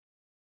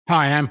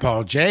Hi, I'm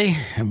Paul J.,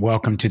 and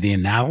welcome to the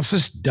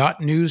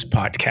theAnalysis.news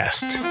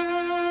podcast.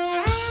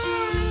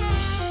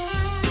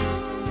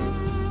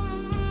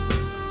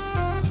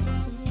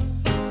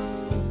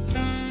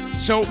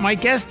 So my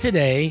guest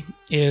today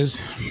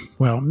is,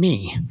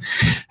 me,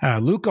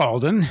 Luke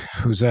Alden,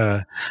 who's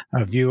a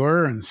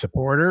viewer and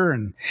supporter,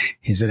 and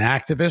he's an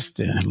activist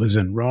and lives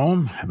in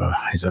Rome.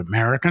 He's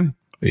American.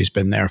 He's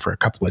been there for a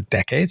couple of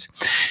decades.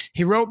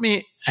 He wrote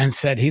me and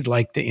said he'd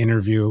like to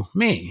interview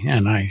me.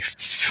 And I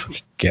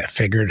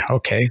figured,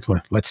 okay,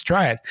 well, let's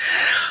try it.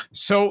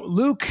 So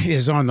Luke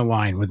is on the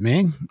line with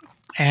me.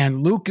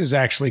 And Luke is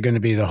actually going to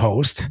be the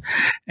host,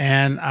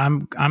 and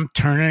I'm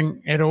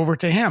turning it over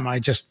to him.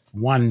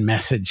 One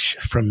message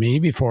from me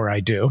before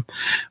I do,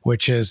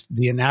 which is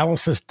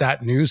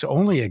theAnalysis.news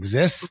only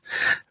exists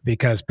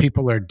because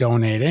people are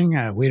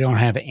donating. We don't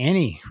have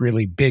any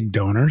really big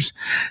donors,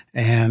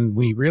 and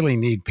we really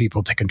need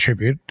people to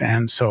contribute.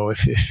 And so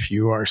if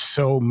you are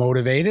so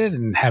motivated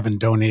and haven't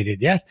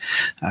donated yet,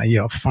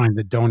 you'll find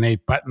the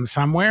donate button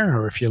somewhere,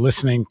 or if you're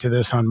listening to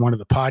this on one of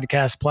the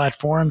podcast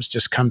platforms,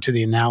 just come to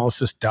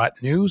theAnalysis.news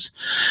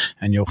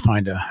and you'll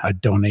find a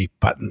donate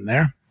button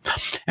there.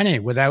 Anyway,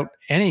 without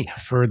any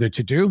further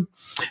ado,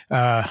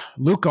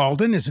 Luke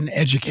Alden is an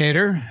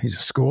educator. He's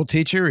a school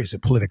teacher. He's a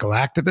political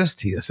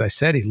activist. As I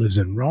said, he lives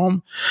in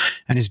Rome,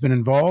 and he's been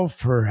involved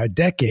for a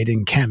decade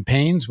in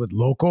campaigns with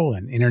local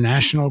and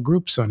international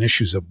groups on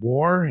issues of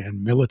war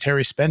and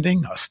military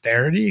spending,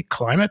 austerity,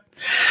 climate,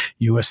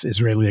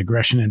 U.S.-Israeli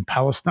aggression in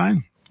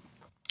Palestine.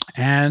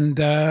 And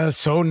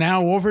so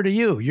now over to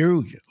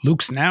you.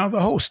 Luke's now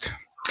the host.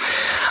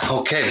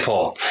 Okay,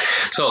 Paul.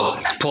 So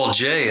Paul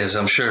J., as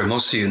I'm sure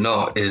most of you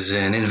know, is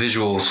an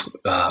individual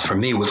for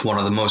me with one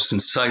of the most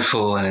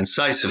insightful and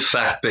incisive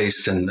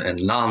fact-based and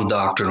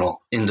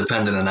non-doctrinal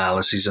independent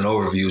analyses and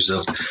overviews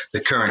of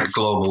the current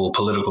global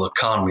political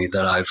economy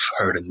that I've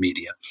heard in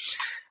media.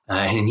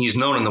 And he's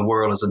known in the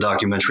world as a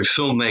documentary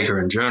filmmaker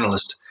and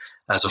journalist,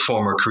 as a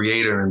former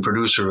creator and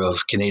producer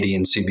of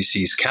Canadian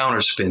CBC's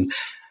Counterspin,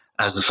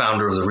 as the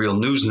founder of the Real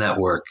News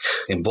Network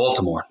in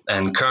Baltimore,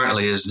 and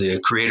currently is the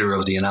creator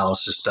of the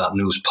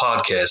theAnalysis.news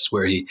podcast,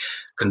 where he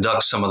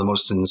conducts some of the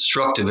most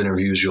instructive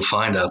interviews you'll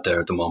find out there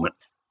at the moment.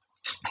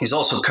 He's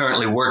also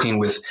currently working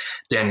with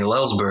Daniel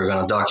Ellsberg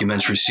on a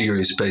documentary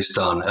series based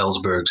on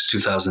Ellsberg's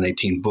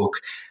 2018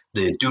 book,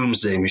 The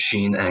Doomsday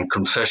Machine and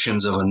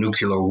Confessions of a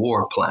Nuclear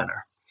War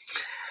Planner.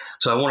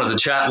 So I wanted to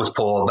chat with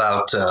Paul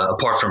about,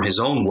 apart from his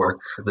own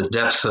work, the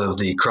depth of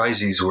the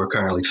crises we're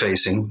currently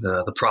facing,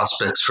 the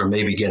prospects for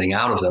maybe getting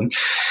out of them,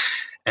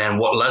 and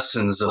what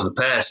lessons of the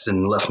past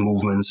in left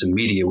movements and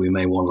media we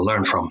may want to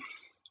learn from.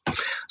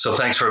 So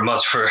thanks very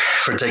much for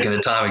taking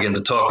the time again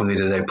to talk with me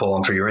today, Paul,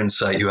 and for your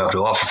insight you have to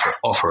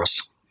offer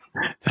us.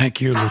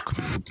 Thank you, Luke.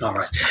 All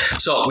right.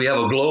 So we have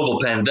a global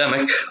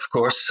pandemic, of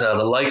course,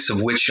 the likes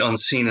of which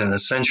unseen in a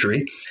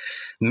century.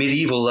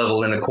 Medieval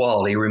level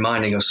inequality,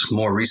 reminding us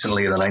more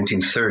recently of the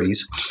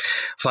 1930s,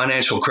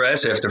 financial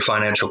crash after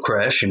financial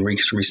crash in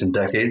recent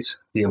decades,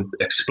 the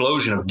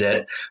explosion of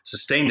debt,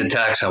 sustained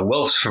attacks on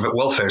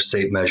welfare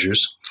state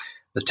measures,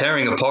 the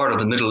tearing apart of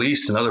the Middle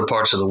East and other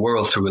parts of the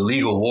world through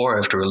illegal war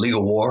after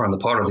illegal war on the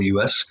part of the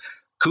U.S.,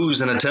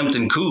 coups and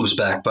attempted coups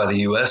backed by the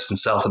U.S. and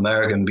South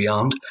America and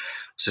beyond,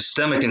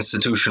 systemic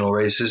institutional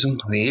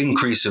racism, the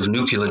increase of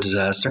nuclear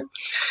disaster,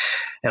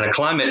 and a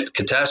climate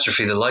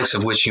catastrophe the likes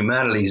of which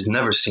humanity has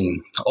never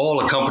seen,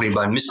 all accompanied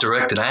by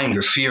misdirected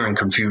anger, fear, and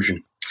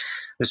confusion.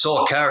 This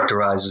all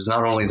characterizes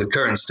not only the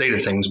current state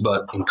of things,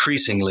 but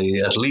increasingly,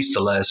 at least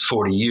the last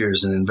 40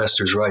 years in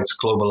investors' rights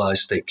globalized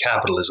state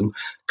capitalism,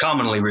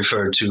 commonly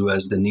referred to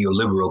as the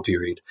neoliberal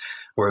period,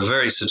 where a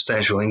very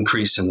substantial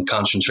increase in the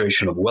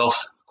concentration of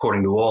wealth,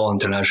 according to all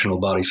international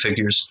body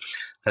figures,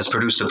 has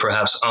produced a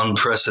perhaps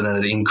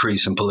unprecedented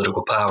increase in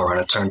political power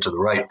and a turn to the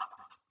right.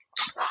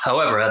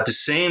 However, at the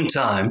same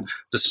time,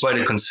 despite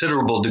a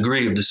considerable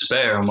degree of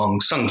despair among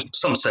some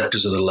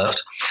sectors of the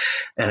left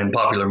and in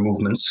popular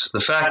movements, the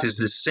fact is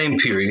this same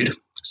period,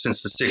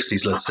 since the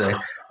 60s, let's say,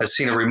 has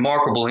seen a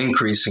remarkable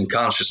increase in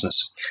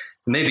consciousness.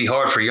 It may be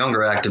hard for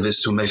younger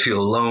activists who may feel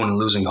alone and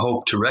losing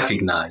hope to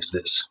recognize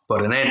this,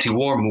 but an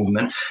anti-war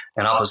movement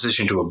and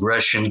opposition to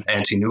aggression,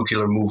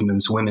 anti-nuclear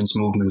movements, women's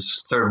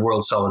movements, third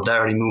world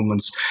solidarity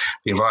movements,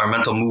 the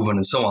environmental movement,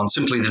 and so on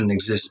simply didn't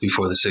exist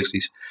before the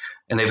 60s.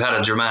 And they've had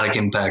a dramatic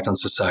impact on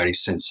society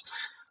since,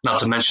 not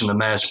to mention the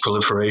mass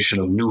proliferation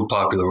of new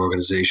popular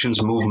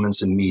organizations,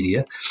 movements, and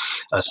media,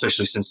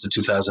 especially since the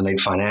 2008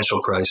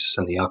 financial crisis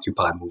and the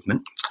Occupy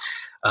movement,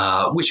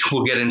 which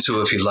we'll get into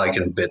if you'd like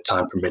in a bit,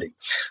 time permitting.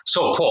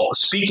 So, Paul,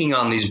 speaking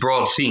on these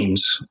broad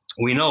themes,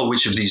 we know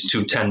which of these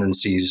two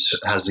tendencies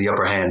has the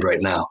upper hand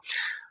right now.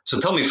 So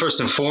tell me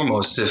first and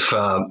foremost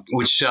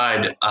which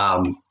side,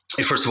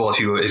 first of all,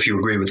 if you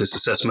agree with this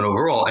assessment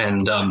overall,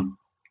 and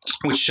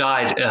which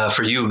side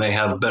for you may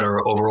have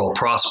better overall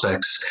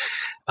prospects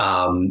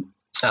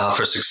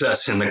for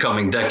success in the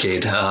coming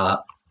decade.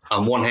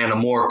 On one hand, a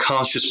more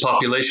conscious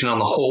population on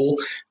the whole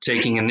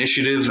taking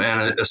initiative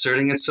and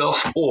asserting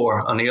itself,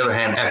 or on the other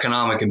hand,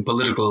 economic and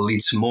political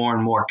elites more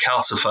and more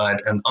calcified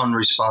and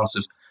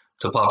unresponsive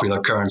It's a popular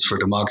occurrence for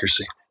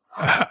democracy.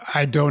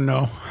 I don't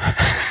know.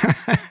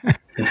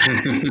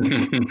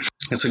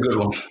 It's a good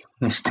one.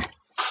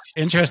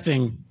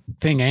 Interesting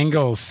thing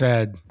Engels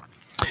said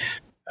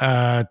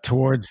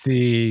towards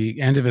the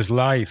end of his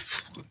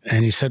life.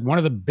 And he said one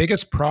of the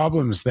biggest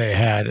problems they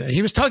had,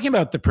 he was talking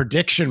about the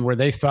prediction where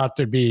they thought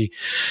there'd be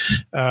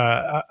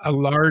a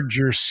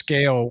larger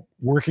scale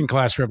working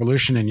class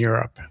revolution in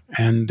Europe.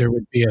 And there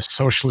would be a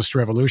socialist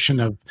revolution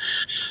of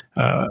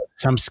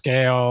some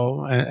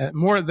scale.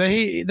 More,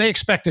 they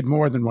expected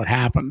more than what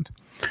happened.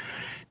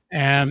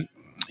 And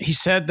he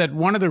said that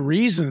one of the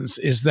reasons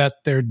is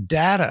that their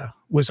data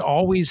was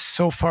always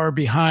so far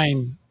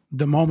behind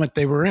the moment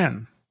they were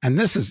in. And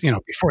this is,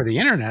 before the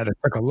internet, it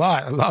took a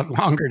lot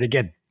longer to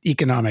get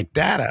economic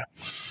data.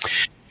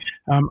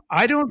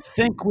 I don't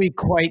think we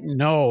quite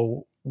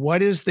know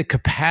what is the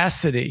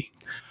capacity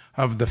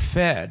of the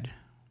Fed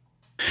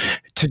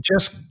to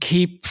just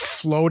keep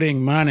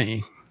floating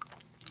money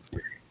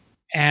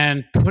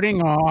and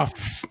putting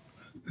off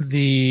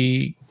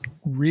the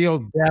real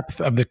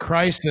depth of the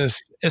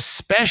crisis,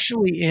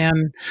 especially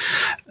in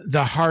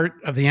the heart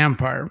of the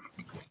empire.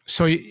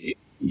 So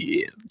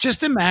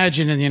just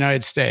imagine in the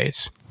United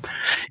States,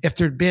 if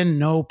there'd been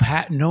no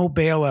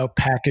bailout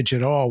package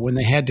at all when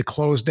they had to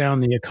close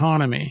down the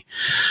economy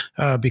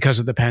because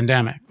of the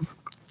pandemic.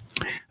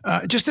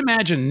 Just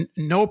imagine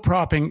no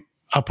propping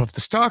up of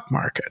the stock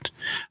market,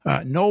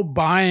 no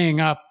buying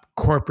up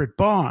corporate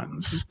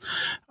bonds,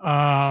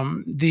 no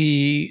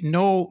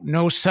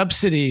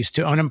subsidies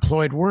to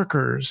unemployed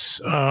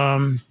workers.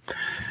 The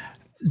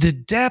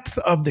depth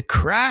of the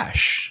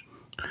crash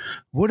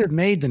would have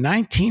made the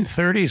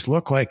 1930s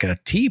look like a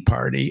tea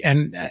party.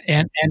 And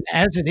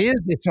as it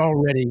is, it's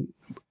already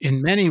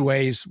in many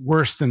ways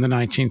worse than the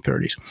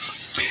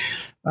 1930s.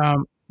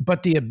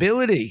 But the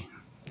ability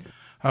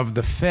of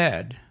the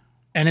Fed,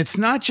 and it's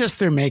not just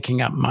they're making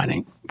up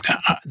money.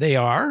 They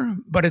are,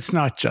 but it's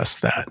not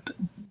just that.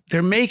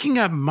 They're making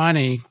up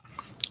money,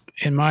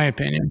 in my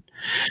opinion,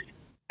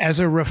 as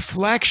a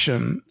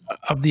reflection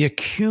of the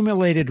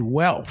accumulated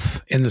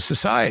wealth in the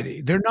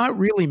society. They're not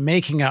really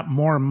making up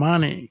more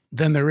money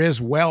than there is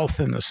wealth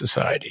in the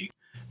society.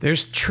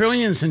 There's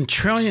trillions and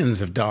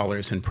trillions of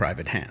dollars in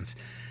private hands.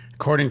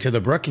 According to the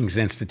Brookings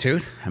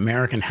Institute,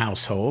 American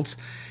households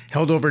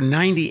held over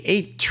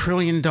 $98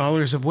 trillion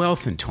of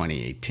wealth in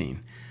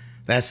 2018.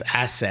 That's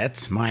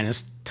assets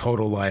minus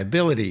total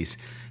liabilities.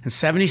 And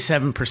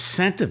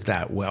 77% of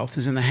that wealth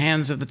is in the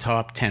hands of the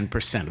top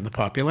 10% of the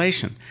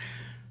population.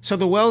 So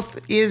the wealth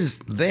is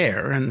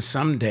there, and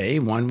someday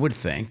one would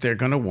think they're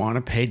going to want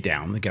to pay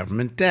down the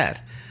government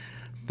debt.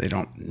 They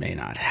may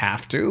not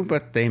have to,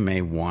 but they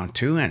may want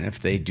to, and if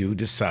they do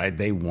decide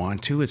they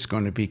want to, it's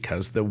going to be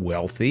because the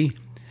wealthy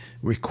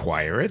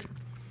require it.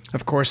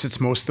 Of course, it's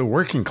most the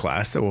working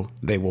class that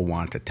they will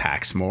want to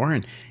tax more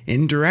and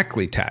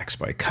indirectly tax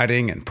by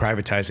cutting and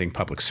privatizing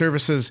public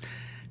services,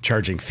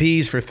 charging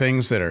fees for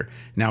things that are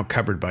now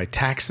covered by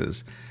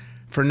taxes.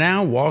 For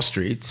now, Wall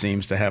Street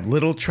seems to have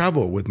little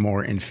trouble with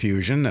more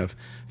infusion of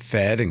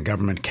Fed and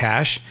government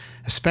cash,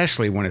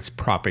 especially when it's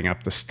propping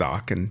up the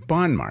stock and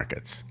bond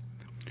markets.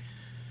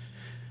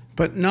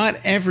 But not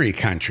every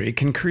country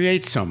can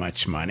create so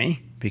much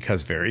money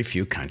because very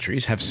few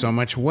countries have so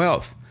much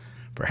wealth.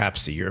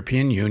 Perhaps the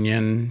European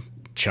Union,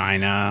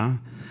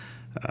 China,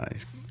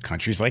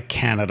 countries like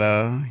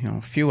Canada,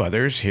 a few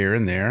others here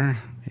and there.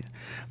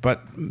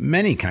 But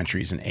many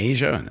countries in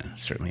Asia and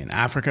certainly in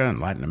Africa and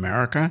Latin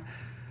America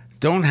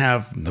don't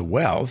have the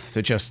wealth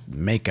to just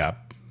make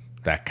up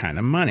that kind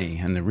of money.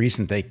 And the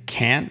reason they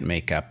can't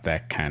make up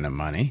that kind of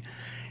money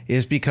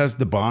is because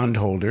the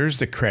bondholders,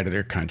 the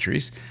creditor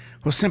countries,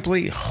 will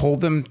simply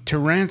hold them to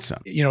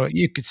ransom.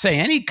 You could say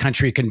any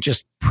country can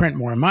just print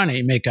more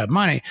money, make up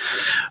money,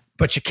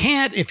 but you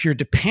can't if you're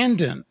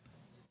dependent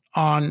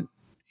on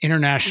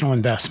international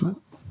investment.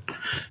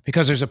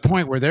 Because there's a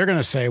point where they're going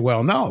to say,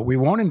 well, no, we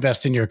won't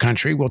invest in your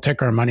country. We'll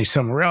take our money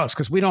somewhere else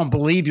because we don't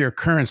believe your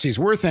currency is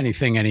worth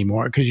anything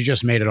anymore because you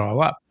just made it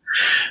all up.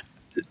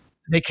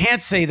 They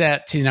can't say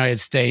that to the United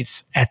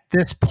States at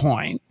this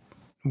point.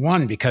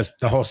 One, because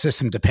the whole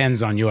system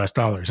depends on US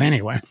dollars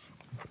anyway.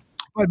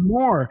 But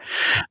more,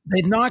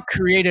 they've not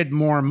created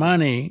more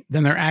money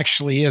than there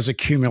actually is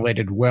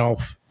accumulated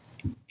wealth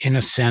in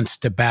a sense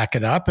to back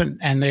it up.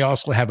 And they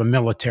also have a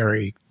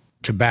military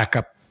to back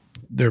up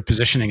their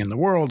positioning in the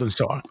world and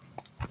so on.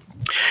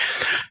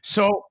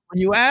 So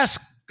when you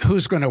ask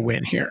who's going to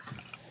win here,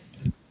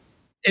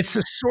 it's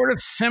a sort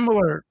of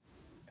similar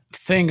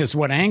thing as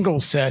what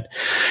Engels said,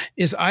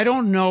 is I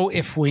don't know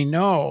if we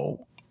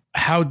know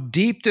how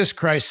deep this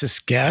crisis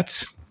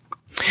gets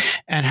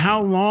and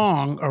how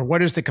long or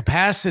what is the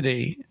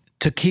capacity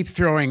to keep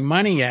throwing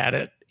money at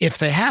it if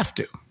they have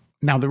to.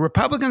 Now, the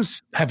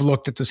Republicans have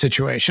looked at the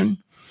situation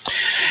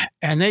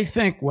and they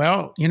think,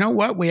 well, you know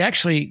what? We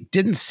actually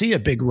didn't see a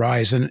big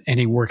rise in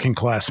any working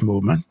class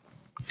movement.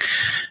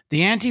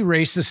 The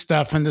anti-racist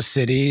stuff in the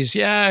cities,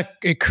 yeah,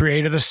 it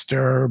created a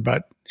stir,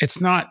 but it's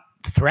not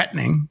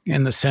threatening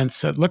in the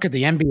sense that, look at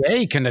the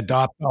NBA can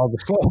adopt all the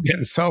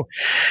slogans. So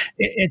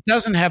it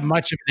doesn't have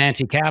much of an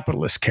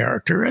anti-capitalist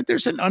character.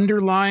 There's an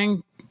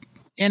underlying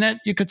in it,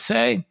 you could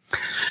say.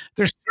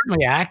 There's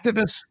certainly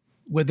activists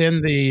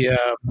within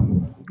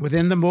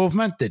the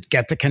movement that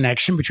get the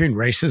connection between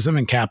racism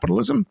and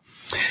capitalism.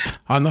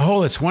 On the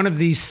whole, it's one of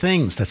these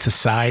things that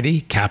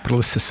society,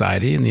 capitalist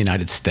society in the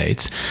United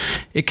States,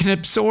 it can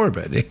absorb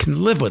it. It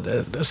can live with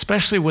it,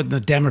 especially when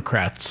the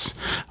Democrats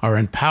are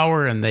in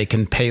power and they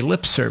can pay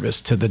lip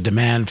service to the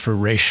demand for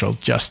racial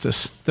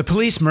justice. The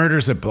police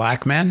murders of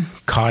black men,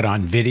 caught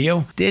on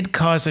video, did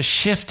cause a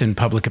shift in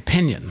public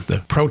opinion.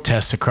 The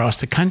protests across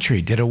the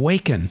country did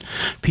awaken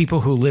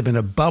people who live in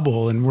a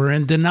bubble and were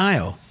in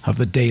denial of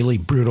the daily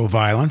brutal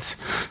violence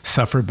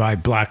suffered by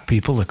black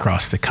people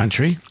across the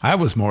country. I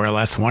was more or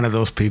less one of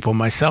those people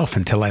myself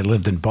until I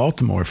lived in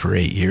Baltimore for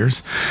 8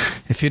 years.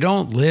 If you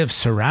don't live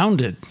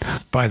surrounded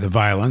by the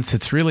violence,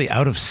 it's really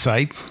out of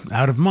sight,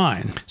 out of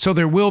mind. So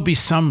there will be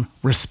some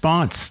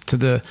response to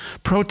the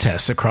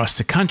protests across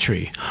the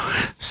country.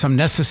 Some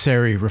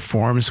necessary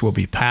reforms will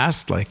be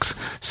passed, like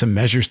some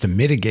measures to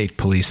mitigate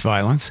police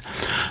violence,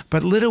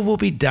 but little will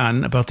be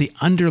done about the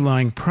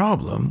underlying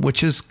problem,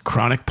 which is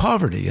chronic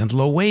poverty and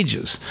low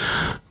wages.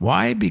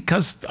 Why?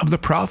 Because of the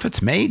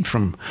profits made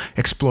from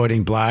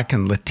exploiting black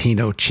and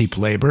Latino cheap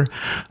labor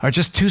are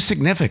just too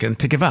significant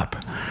to give up.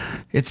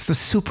 It's the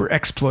super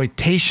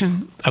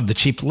exploitation of the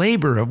cheap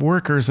labor of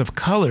workers of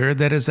color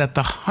that is at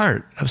the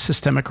heart of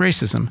systemic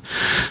racism.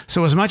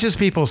 So as much as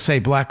people say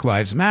Black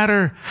Lives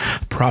Matter,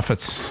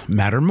 profits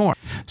matter more.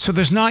 So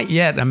there's not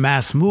yet a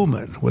mass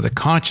movement with a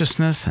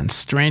consciousness and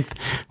strength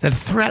that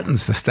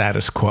threatens the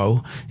status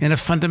quo in a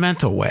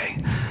fundamental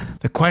way.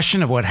 The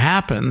question of what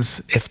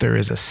happens if there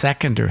is a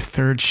second or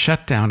third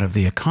shutdown of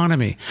the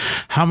economy,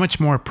 how much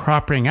more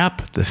propping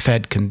up the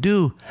Fed can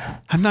do,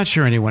 I'm not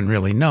sure anyone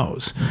really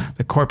knows.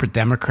 The corporate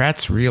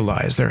Democrats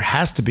realize there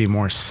has to be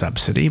more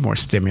subsidy, more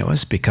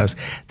stimulus, because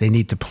they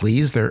need to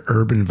please their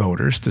urban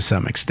voters to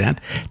some extent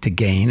to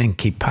gain and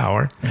keep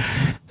power.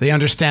 They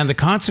understand the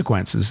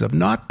consequences of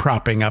not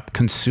propping up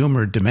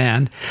consumer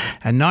demand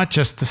and not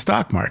just the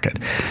stock market.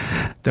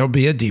 There'll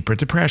be a deeper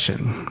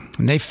depression.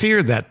 And they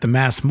fear that the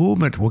mass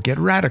movement will get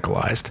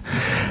radicalized.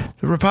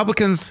 The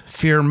Republicans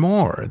fear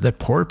more that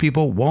poor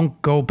people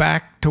won't go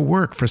back to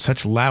work for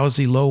such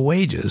lousy low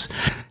wages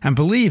and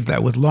believe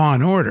that with law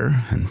and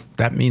order, and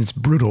that means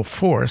brutal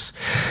force,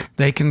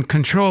 they can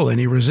control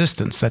any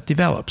resistance that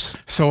develops.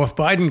 So if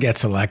Biden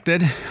gets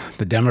elected,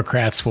 the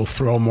Democrats will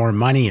throw more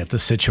money at the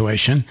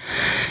situation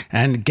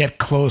and get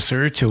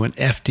closer to an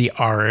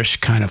FDR-ish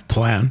kind of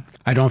plan.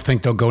 I don't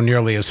think they'll go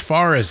nearly as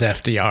far as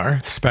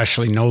FDR,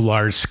 especially no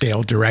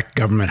large-scale direct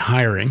government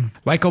hiring.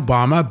 Like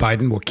Obama,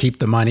 Biden will keep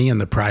the money in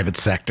the private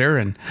sector,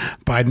 and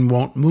Biden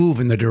won't move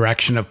in the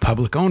direction of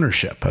public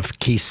ownership of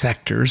key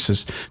sectors,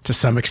 as to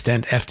some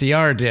extent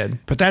FDR did.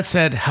 But that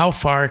said, how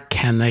far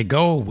can they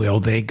go?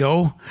 Will they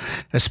go?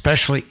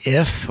 Especially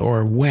if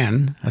or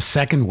when a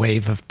second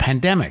wave of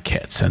pandemic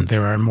hits and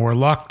there are more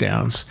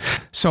lockdowns.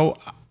 So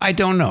I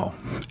don't know.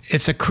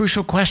 It's a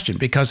crucial question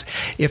because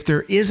if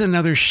there is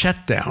another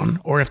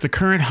shutdown or if the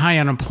current high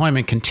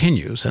unemployment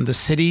continues and the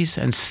cities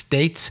and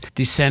states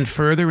descend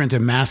further into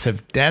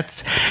massive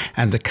debts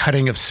and the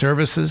cutting of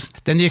services,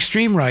 then the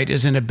extreme right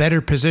is in a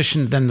better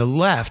position than the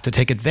left to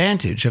take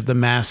advantage of the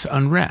mass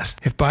unrest.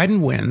 If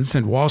Biden wins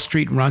and Wall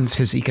Street runs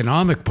his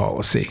economic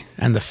policy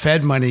and the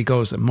Fed money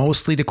goes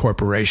mostly to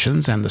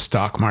corporations and the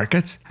stock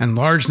markets and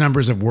large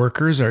numbers of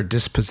workers are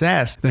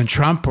dispossessed, then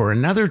Trump or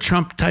another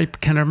Trump type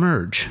can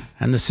emerge,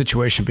 and the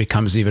situation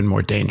becomes even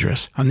more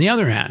dangerous. On the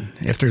other hand,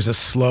 if there's a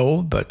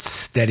slow but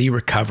steady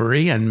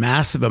recovery and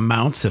massive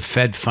amounts of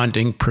Fed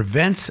funding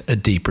prevents a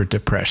deeper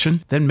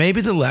depression, then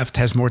maybe the left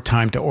has more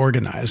time to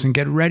organize and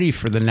get ready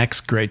for the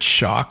next great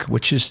shock,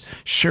 which is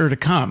sure to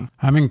come.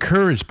 I'm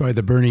encouraged by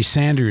the Bernie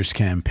Sanders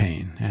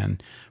campaign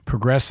and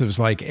progressives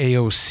like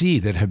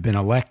AOC that have been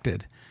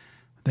elected.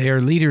 They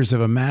are leaders of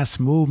a mass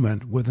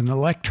movement with an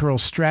electoral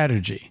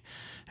strategy,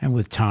 and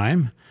with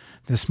time,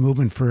 this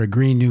movement for a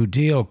Green New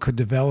Deal could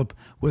develop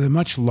with a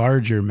much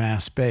larger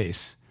mass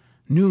base.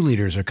 New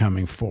leaders are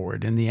coming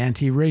forward in the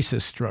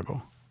anti-racist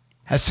struggle.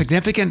 As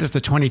significant as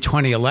the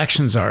 2020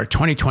 elections are,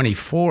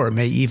 2024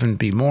 may even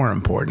be more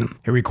important.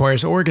 It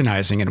requires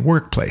organizing in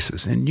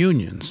workplaces, in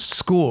unions,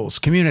 schools,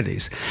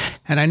 communities.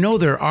 And I know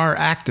there are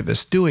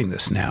activists doing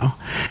this now.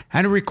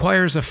 And it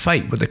requires a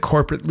fight with the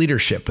corporate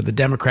leadership of the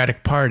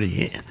Democratic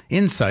Party,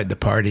 inside the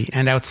party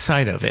and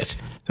outside of it.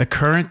 The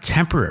current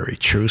temporary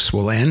truce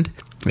will end.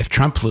 If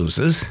Trump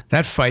loses,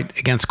 that fight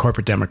against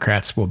corporate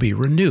Democrats will be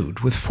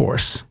renewed with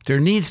force. There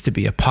needs to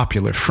be a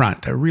popular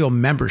front, a real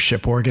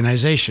membership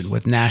organization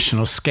with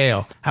national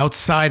scale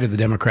outside of the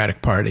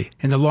Democratic Party.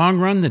 In the long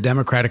run, the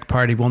Democratic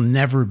Party will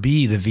never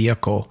be the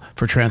vehicle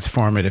for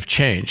transformative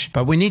change.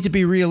 But we need to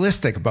be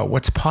realistic about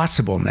what's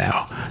possible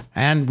now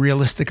and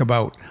realistic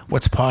about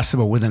what's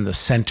possible within the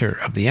center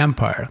of the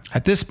empire.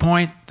 At this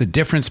point, the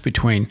difference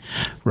between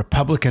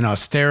Republican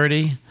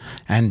austerity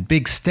and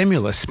big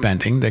stimulus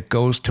spending that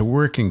goes to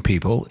working working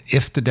people,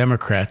 if the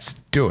Democrats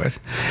do it,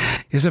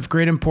 is of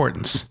great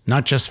importance,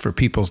 not just for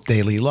people's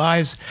daily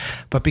lives,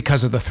 but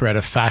because of the threat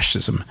of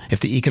fascism if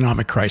the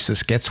economic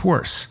crisis gets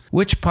worse.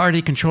 Which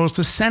party controls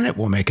the Senate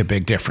will make a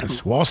big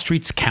difference. Wall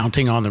Street's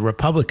counting on the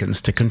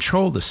Republicans to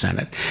control the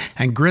Senate,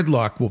 and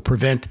gridlock will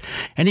prevent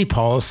any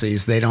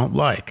policies they don't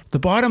like. The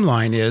bottom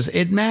line is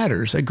it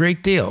matters a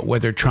great deal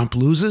whether Trump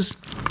loses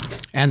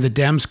and the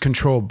Dems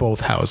control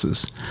both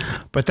houses.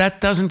 But that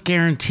doesn't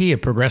guarantee a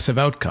progressive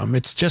outcome.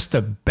 It's just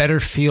a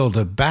better field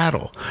of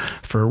battle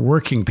for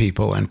working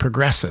people and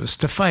progressives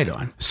to fight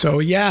on. So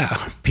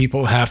yeah,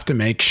 people have to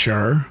make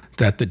sure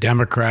that the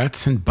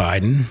Democrats and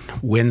Biden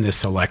win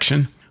this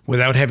election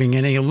without having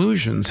any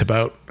illusions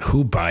about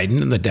who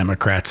Biden and the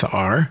Democrats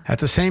are. At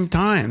the same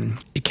time,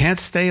 you can't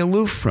stay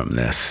aloof from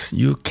this.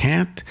 You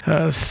can't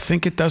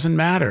think it doesn't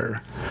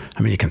matter.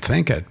 I mean, you can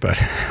think it,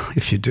 but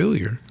if you do,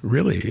 you're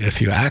really,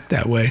 if you act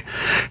that way,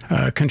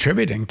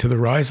 contributing to the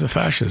rise of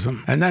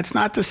fascism. And that's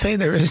not to say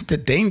there isn't the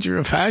danger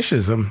of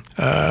fascism.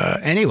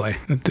 Anyway,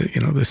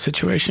 the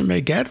situation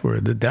may get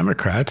where the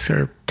Democrats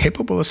are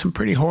capable of some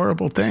pretty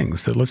horrible things.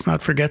 So let's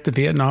not forget the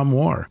Vietnam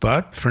War.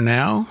 But for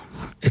now,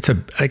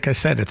 like I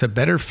said, it's a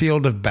better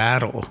field of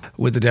battle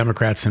with the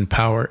Democrats in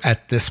power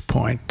at this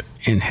point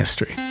in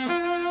history.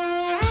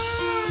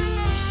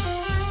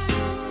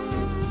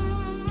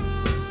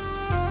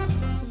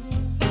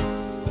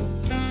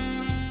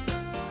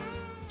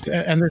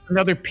 And there's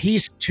another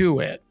piece to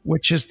it,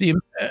 which is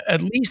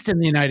at least in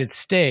the United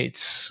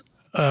States,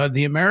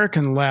 the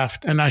American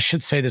left, and I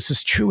should say this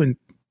is true in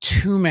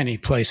too many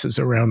places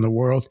around the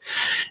world,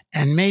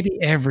 and maybe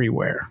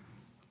everywhere,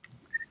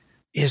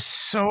 is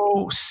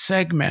so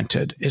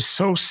segmented, is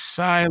so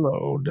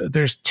siloed.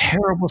 There's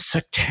terrible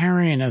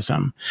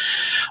sectarianism.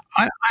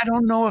 I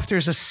don't know if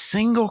there's a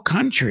single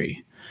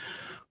country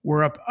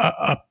where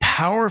a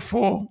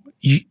powerful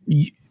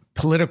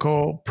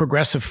political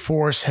progressive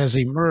force has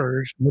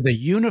emerged with a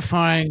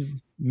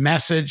unifying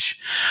message,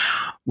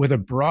 with a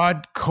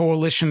broad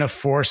coalition of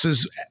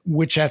forces,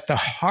 which at the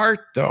heart,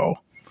 though,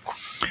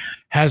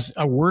 has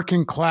a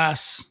working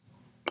class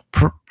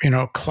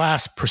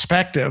class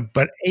perspective,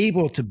 but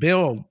able to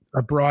build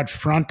a broad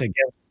front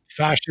against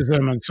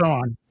fascism and so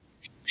on.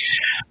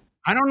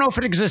 I don't know if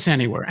it exists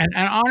anywhere. And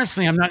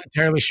honestly, I'm not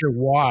entirely sure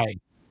why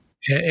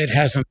it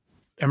hasn't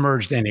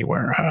emerged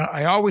anywhere.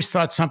 I always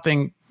thought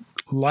something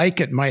like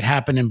it might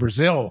happen in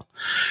Brazil.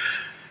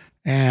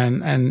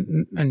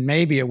 And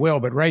maybe it will,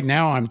 but right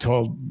now I'm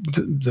told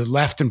the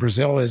left in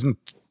Brazil is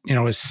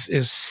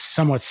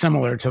somewhat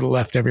similar to the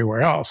left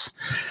everywhere else.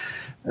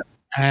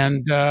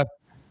 And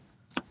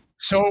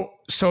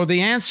so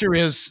the answer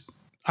is,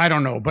 I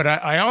don't know, but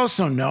I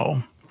also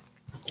know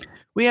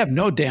we have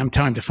no damn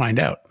time to find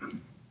out.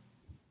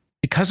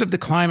 Because of the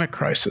climate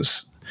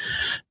crisis,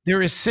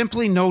 there is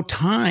simply no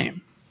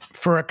time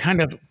for a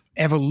kind of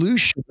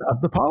evolution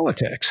of the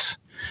politics.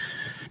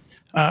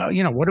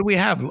 What do we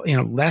have?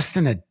 Less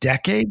than a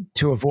decade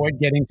to avoid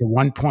getting to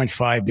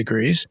 1.5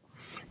 degrees.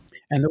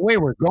 And the way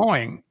we're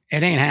going,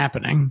 it ain't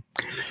happening.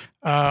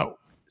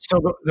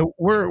 So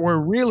we're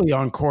really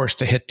on course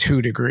to hit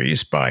 2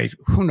 degrees by,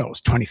 who knows,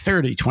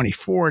 2030,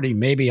 2040,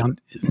 maybe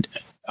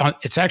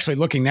it's actually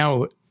looking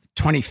now,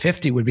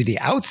 2050 would be the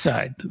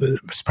outside.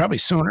 It's probably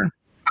sooner.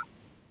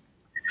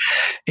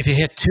 If you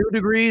hit 2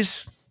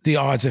 degrees, the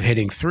odds of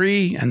hitting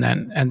 3,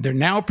 and they're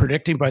now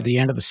predicting by the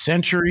end of the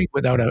century,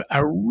 without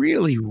a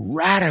really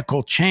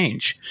radical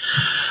change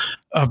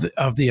of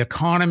the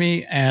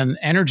economy and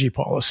energy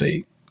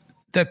policy,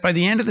 that by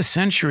the end of the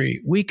century,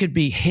 we could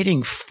be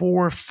hitting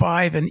 4,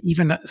 5, and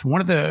even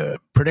one of the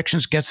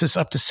predictions gets us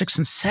up to 6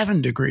 and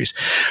 7 degrees.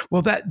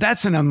 Well,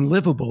 that's an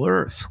unlivable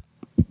Earth.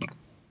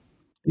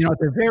 At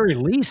the very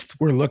least,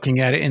 we're looking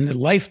at it in the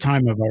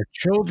lifetime of our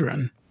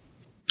children,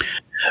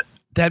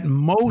 that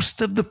most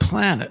of the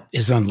planet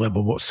is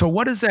unlivable. So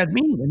what does that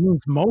mean? It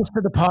means most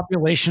of the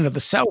population of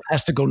the South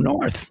has to go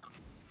north.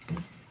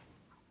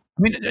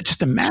 I mean,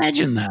 just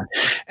imagine that.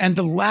 And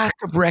the lack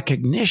of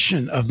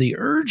recognition of the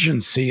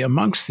urgency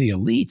amongst the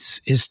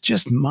elites is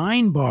just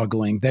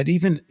mind-boggling, that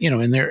even,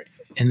 in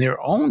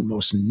their own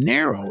most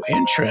narrow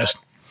interest,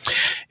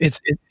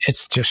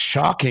 it's just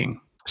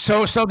shocking.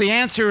 So the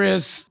answer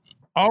is,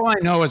 all I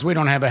know is we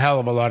don't have a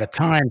hell of a lot of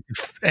time,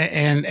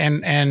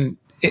 and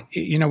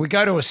we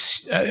got to.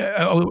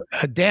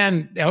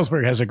 Dan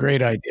Ellsberg has a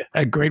great idea,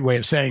 a great way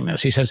of saying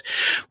this. He says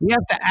we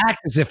have to act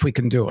as if we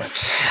can do it.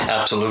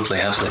 Absolutely.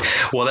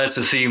 Well, that's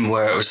a theme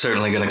where we're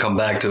certainly going to come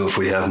back to if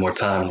we have more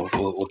time.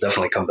 We'll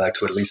definitely come back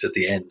to it, at least at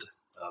the end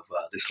of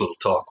this little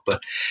talk.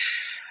 But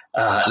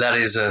that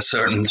is a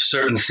certain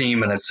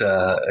theme, and it's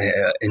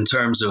in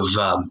terms of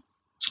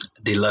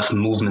the left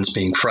movements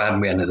being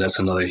fragmented. That's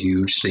another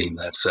huge theme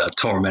that's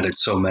tormented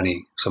so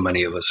many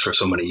of us for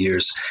so many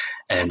years,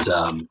 and.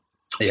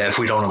 If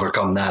we don't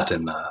overcome that,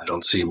 then I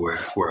don't see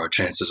where our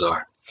chances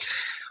are.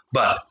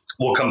 But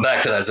we'll come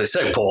back to that, as I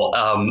said, Paul.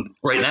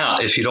 Right now,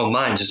 if you don't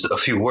mind, just a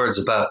few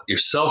words about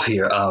yourself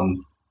here.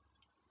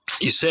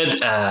 You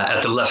said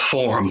at the Left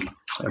Forum,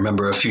 I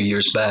remember a few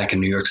years back in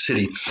New York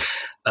City,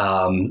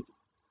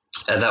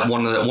 that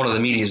one of the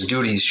media's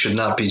duties should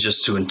not be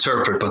just to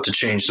interpret, but to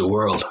change the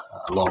world,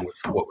 along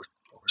with what we're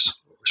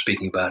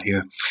speaking about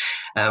here.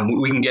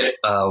 We can get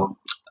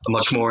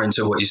much more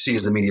into what you see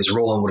as the media's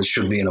role and what it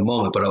should be in a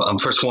moment. But I'm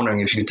first wondering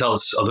if you could tell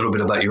us a little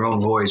bit about your own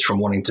voyage from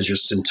wanting to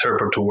just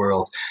interpret the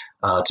world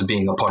to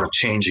being a part of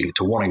changing it,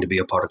 to wanting to be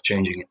a part of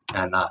changing it.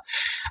 And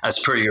as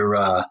per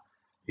your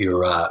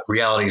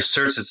reality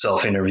asserts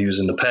itself interviews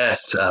in the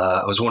past,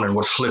 I was wondering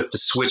what flipped the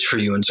switch for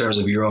you in terms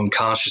of your own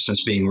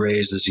consciousness being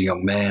raised as a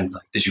young man.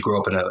 Like, did you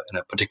grow up in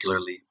a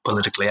particularly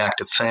politically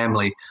active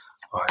family?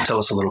 Or tell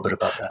us a little bit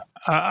about that.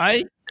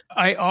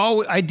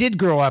 I did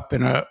grow up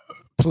in a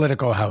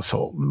political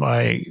household.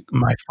 My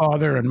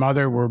father and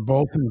mother were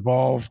both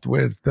involved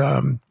with.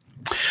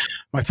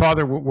 My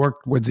father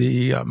worked with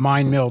the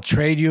mine mill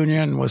trade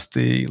union, was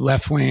the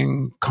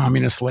left-wing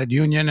communist-led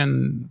union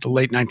in the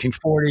late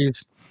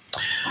 1940s.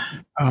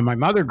 My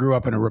mother grew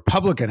up in a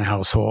Republican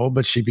household,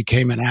 but she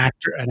became an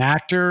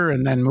actor,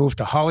 and then moved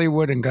to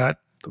Hollywood and got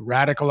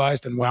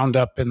radicalized and wound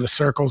up in the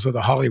circles of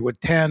the Hollywood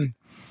 10.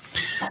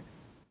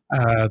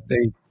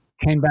 They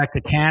came back to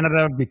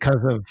Canada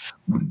because of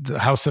the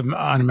House of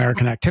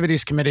Un-American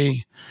Activities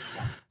Committee.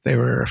 They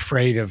were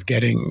afraid of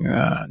getting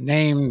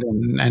named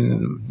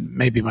and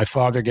maybe my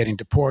father getting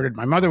deported.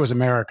 My mother was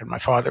American. My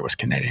father was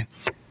Canadian.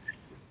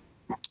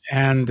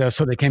 And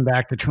so they came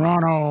back to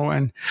Toronto.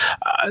 And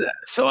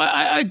so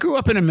I grew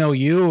up in a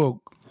milieu.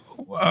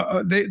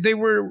 They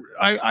were,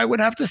 I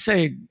would have to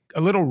say, a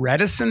little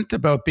reticent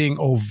about being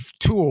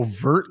too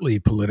overtly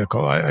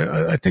political.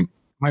 I think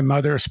my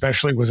mother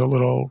especially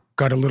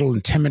got a little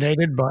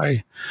intimidated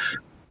by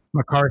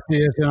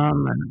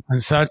McCarthyism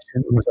and such,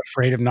 and was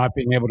afraid of not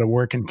being able to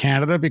work in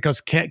Canada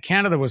because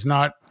Canada was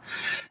not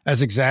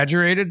as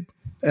exaggerated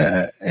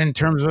in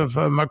terms of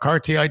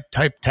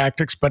McCarthy-type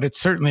tactics, but it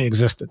certainly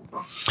existed.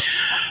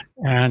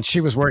 And she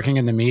was working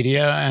in the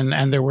media,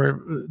 and there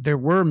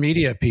were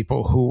media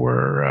people who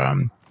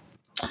were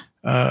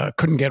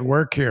couldn't get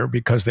work here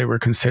because they were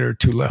considered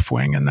too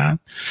left-wing and that.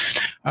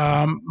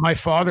 My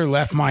father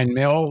left Mine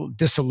Mill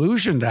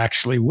disillusioned,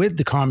 actually, with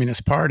the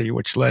Communist Party,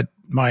 which led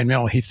Mine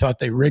Mill. He thought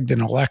they rigged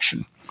an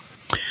election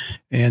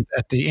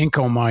at the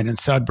Inco mine in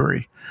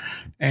Sudbury.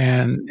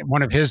 And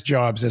one of his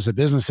jobs as a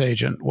business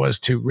agent was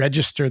to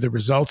register the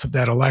results of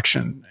that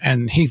election.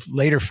 And he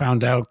later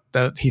found out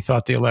that he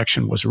thought the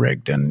election was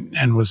rigged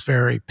and was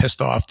very pissed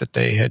off that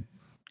they had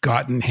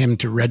gotten him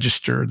to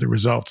register the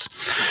results.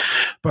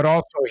 But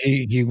also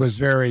he was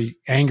very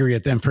angry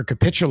at them for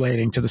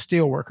capitulating to the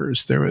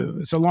steelworkers.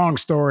 It's a long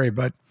story,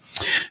 but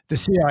the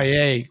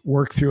CIA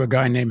worked through a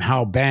guy named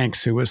Hal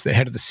Banks, who was the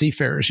head of the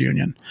Seafarers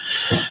Union,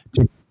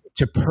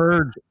 to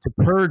purge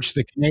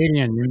the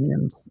Canadian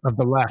unions of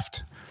the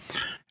left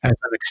as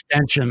an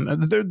extension.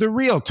 The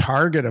real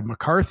target of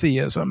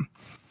McCarthyism,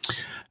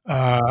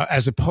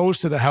 as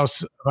opposed to the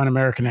House of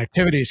Un-American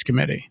Activities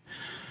Committee,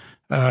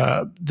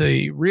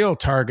 the real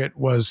target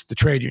was the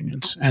trade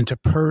unions and to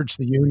purge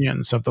the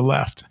unions of the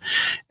left.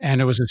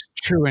 And it was as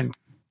true in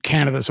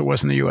Canada as it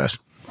was in the U.S.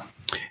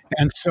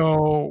 And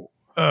so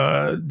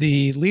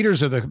the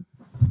leaders of the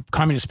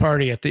Communist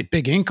Party at the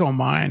big Inco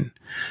mine,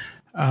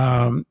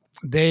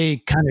 they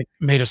kind of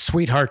made a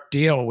sweetheart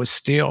deal with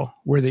steel,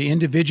 where the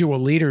individual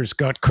leaders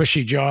got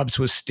cushy jobs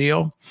with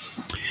steel,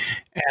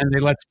 and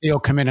they let steel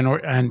come in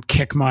and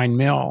kick Mine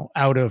Mill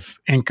out of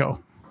Inco.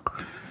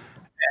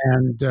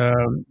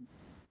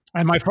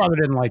 And my father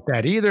didn't like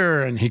that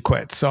either, and he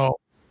quit. So,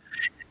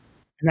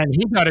 and then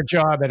he got a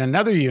job at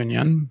another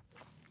union,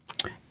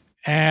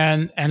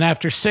 and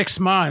after 6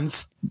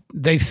 months,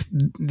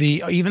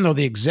 even though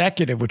the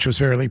executive, which was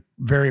very,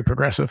 very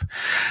progressive,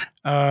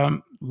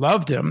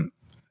 loved him,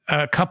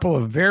 a couple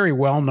of very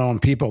well-known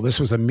people, this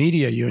was a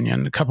media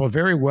union, a couple of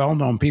very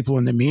well-known people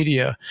in the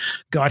media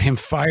got him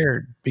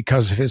fired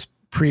because of his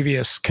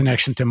previous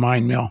connection to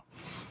Mine Mill.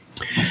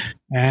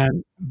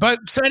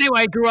 So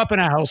anyway, I grew up in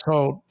a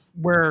household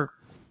where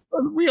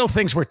real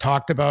things were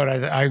talked about.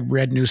 I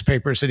read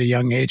newspapers at a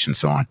young age and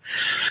so on.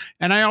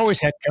 And I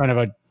always had kind of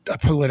a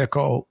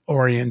political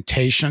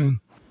orientation.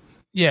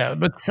 Yeah,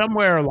 but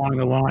somewhere along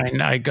the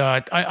line,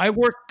 I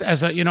worked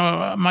as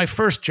my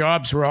first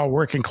jobs were all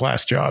working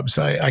class jobs.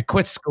 I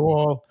quit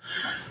school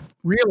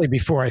really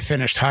before I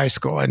finished high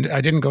school, and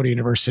I didn't go to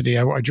university.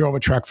 I drove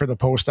a truck for the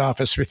post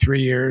office for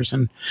 3 years,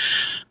 and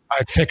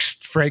I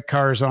fixed freight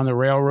cars on the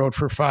railroad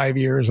for 5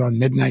 years on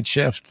midnight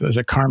shift as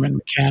a carman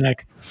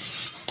mechanic.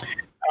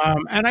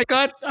 And I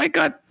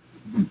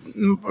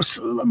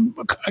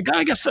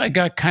guess I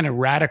got kind of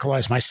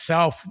radicalized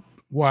myself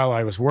while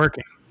I was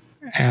working.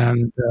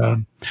 And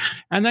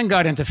then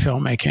got into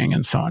filmmaking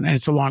and so on. And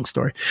it's a long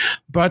story,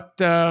 but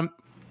my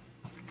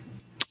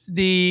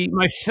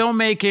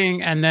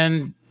filmmaking and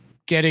then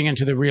getting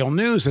into the real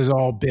news has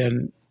all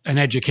been an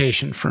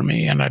education for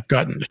me, and I've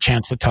gotten a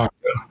chance to talk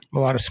to a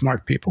lot of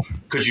smart people.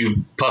 Could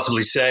you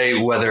possibly say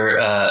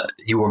whether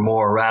you were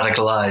more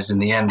radicalized in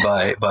the end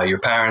by your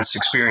parents'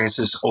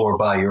 experiences or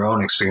by your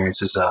own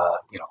experiences,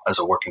 as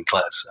a working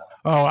class?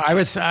 Oh, I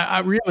would say,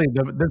 really,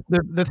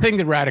 the thing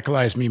that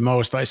radicalized me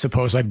most, I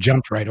suppose I've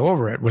jumped right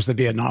over it, was the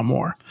Vietnam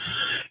War.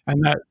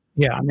 And that,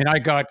 yeah, I mean, I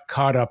got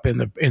caught up in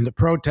the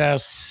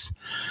protests,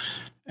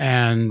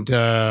 and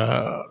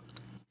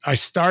I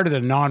started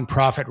a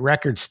nonprofit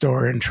record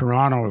store in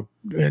Toronto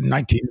in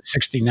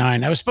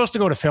 1969. I was supposed to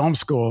go to film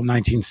school in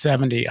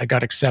 1970. I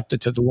got accepted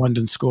to the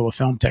London School of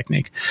Film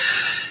Technique.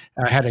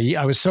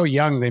 I was so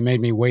young, they made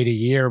me wait a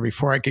year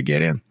before I could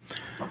get in.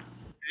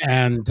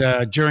 And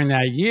during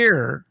that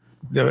year,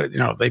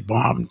 they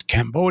bombed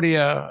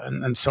Cambodia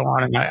and so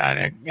on.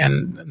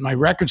 And my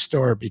record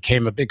store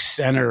became a big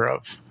center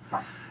of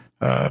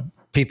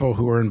people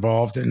who were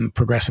involved in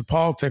progressive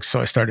politics.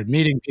 So I started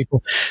meeting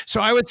people.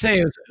 So I would say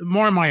it was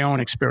more my own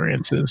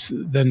experiences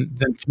than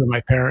through my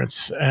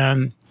parents.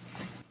 And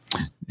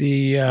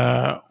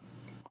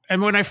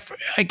when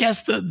I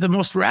guess the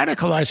most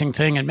radicalizing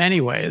thing in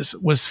many ways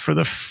was, for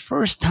the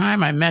first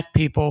time I met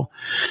people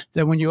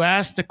that when you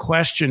asked a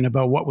question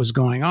about what was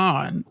going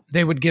on,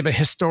 they would give a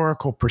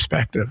historical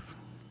perspective.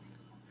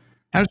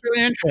 That was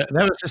really interesting.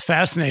 That was just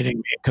fascinating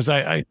me, because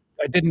I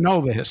didn't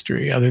know the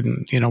history other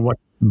than, what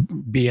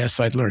BS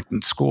I'd learned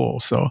in school.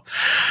 So,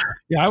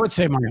 yeah, I would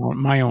say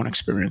my own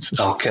experiences.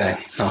 Okay.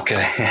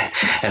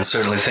 And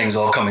certainly things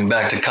all coming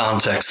back to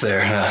context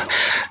there.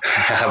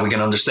 How we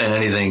can understand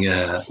anything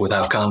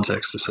without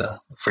context is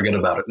forget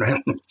about it,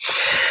 right?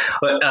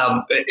 But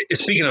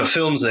speaking of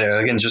films there,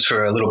 again, just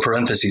for a little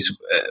parenthesis,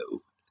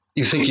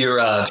 do you think your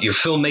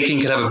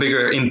filmmaking could have a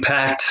bigger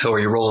impact, or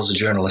your role as a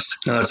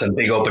journalist? No, that's a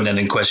big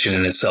open-ended question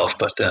in itself,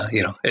 but at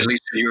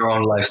least in your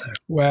own life there.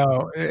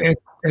 Well,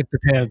 it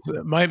depends.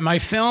 My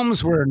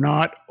films were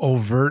not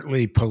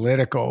overtly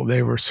political;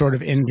 they were sort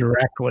of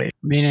indirectly.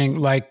 Meaning,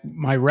 like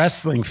my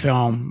wrestling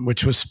film,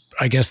 which was,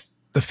 I guess,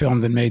 the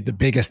film that made the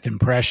biggest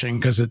impression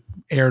because it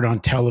aired on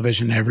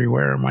television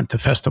everywhere and went to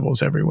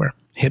festivals everywhere.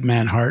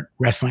 Hitman Hart,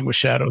 Wrestling with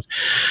Shadows,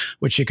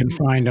 which you can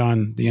find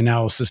on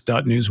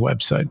theAnalysis.news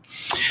website.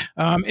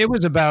 It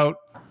was about,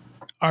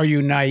 are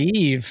you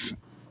naive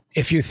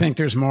if you think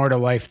there's more to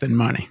life than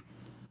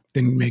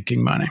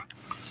making money?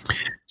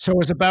 So it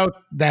was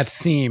about that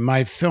theme.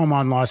 My film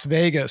on Las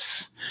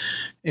Vegas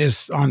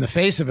is, on the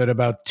face of it,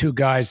 about two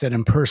guys that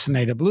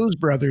impersonate a Blues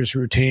Brothers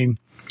routine.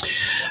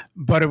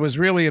 But it was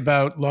really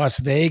about Las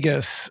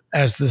Vegas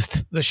as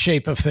the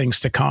shape of things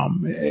to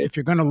come. If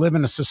you're going to live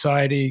in a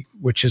society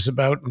which is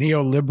about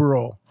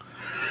neoliberal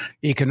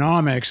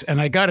economics,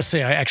 and I got to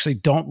say, I actually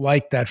don't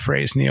like that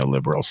phrase,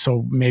 neoliberal,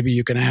 so maybe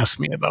you can ask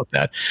me about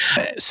that.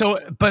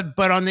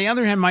 But on the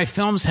other hand, my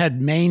films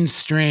had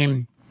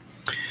mainstream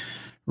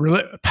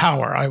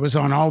power. I was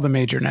on all the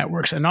major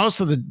networks. And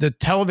also the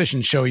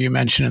television show you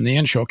mentioned in the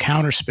intro,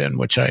 Counterspin,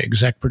 which I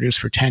exec produced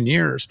for 10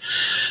 years,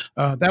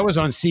 that was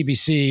on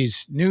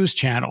CBC's news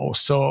channel.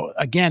 So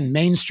again,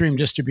 mainstream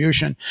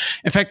distribution.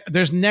 In fact,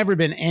 there's never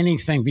been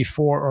anything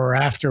before or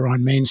after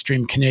on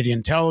mainstream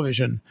Canadian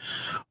television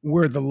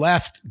where the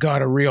left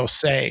got a real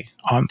say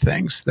on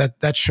things.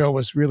 That show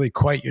was really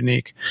quite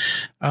unique.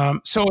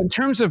 So in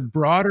terms of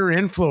broader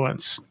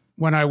influence,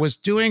 when I was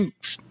doing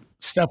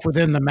stuff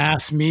within the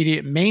mass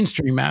media,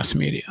 mainstream mass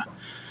media,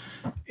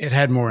 it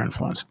had more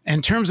influence.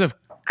 In terms of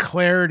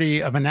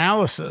clarity of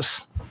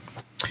analysis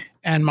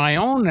and my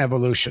own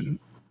evolution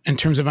in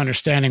terms of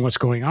understanding what's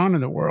going on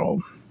in the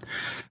world,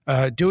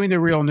 doing the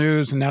real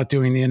news and now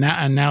doing the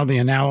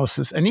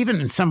analysis, and even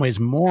in some ways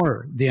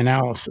more the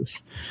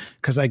analysis,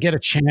 because I get a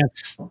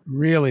chance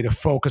really to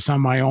focus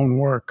on my own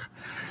work,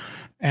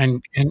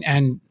 and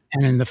in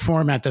the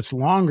format that's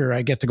longer,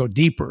 I get to go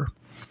deeper.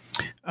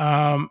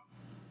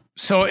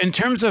 So in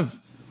terms of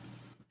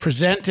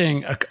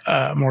presenting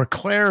a more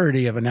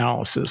clarity of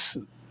analysis,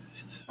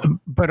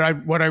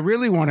 but what I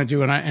really want to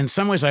do, and in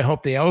some ways I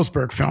hope the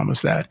Ellsberg film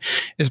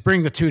is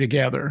bring the two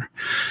together.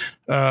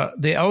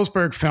 The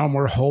Ellsberg film,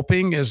 we're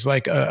hoping, is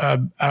like a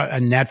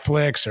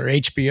Netflix or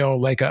HBO,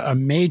 like a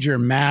major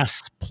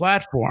mass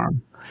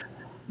platform,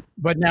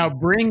 but now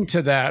bring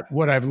to that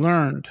what I've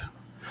learned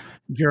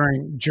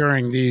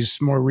during these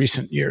more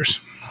recent years.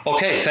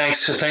 Okay,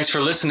 thanks for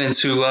listening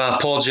to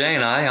Paul J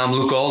and I. I'm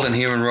Luke Alden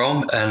here in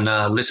Rome,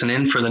 and listen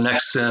in for the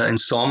next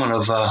installment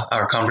of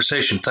our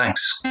conversation.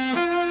 Thanks.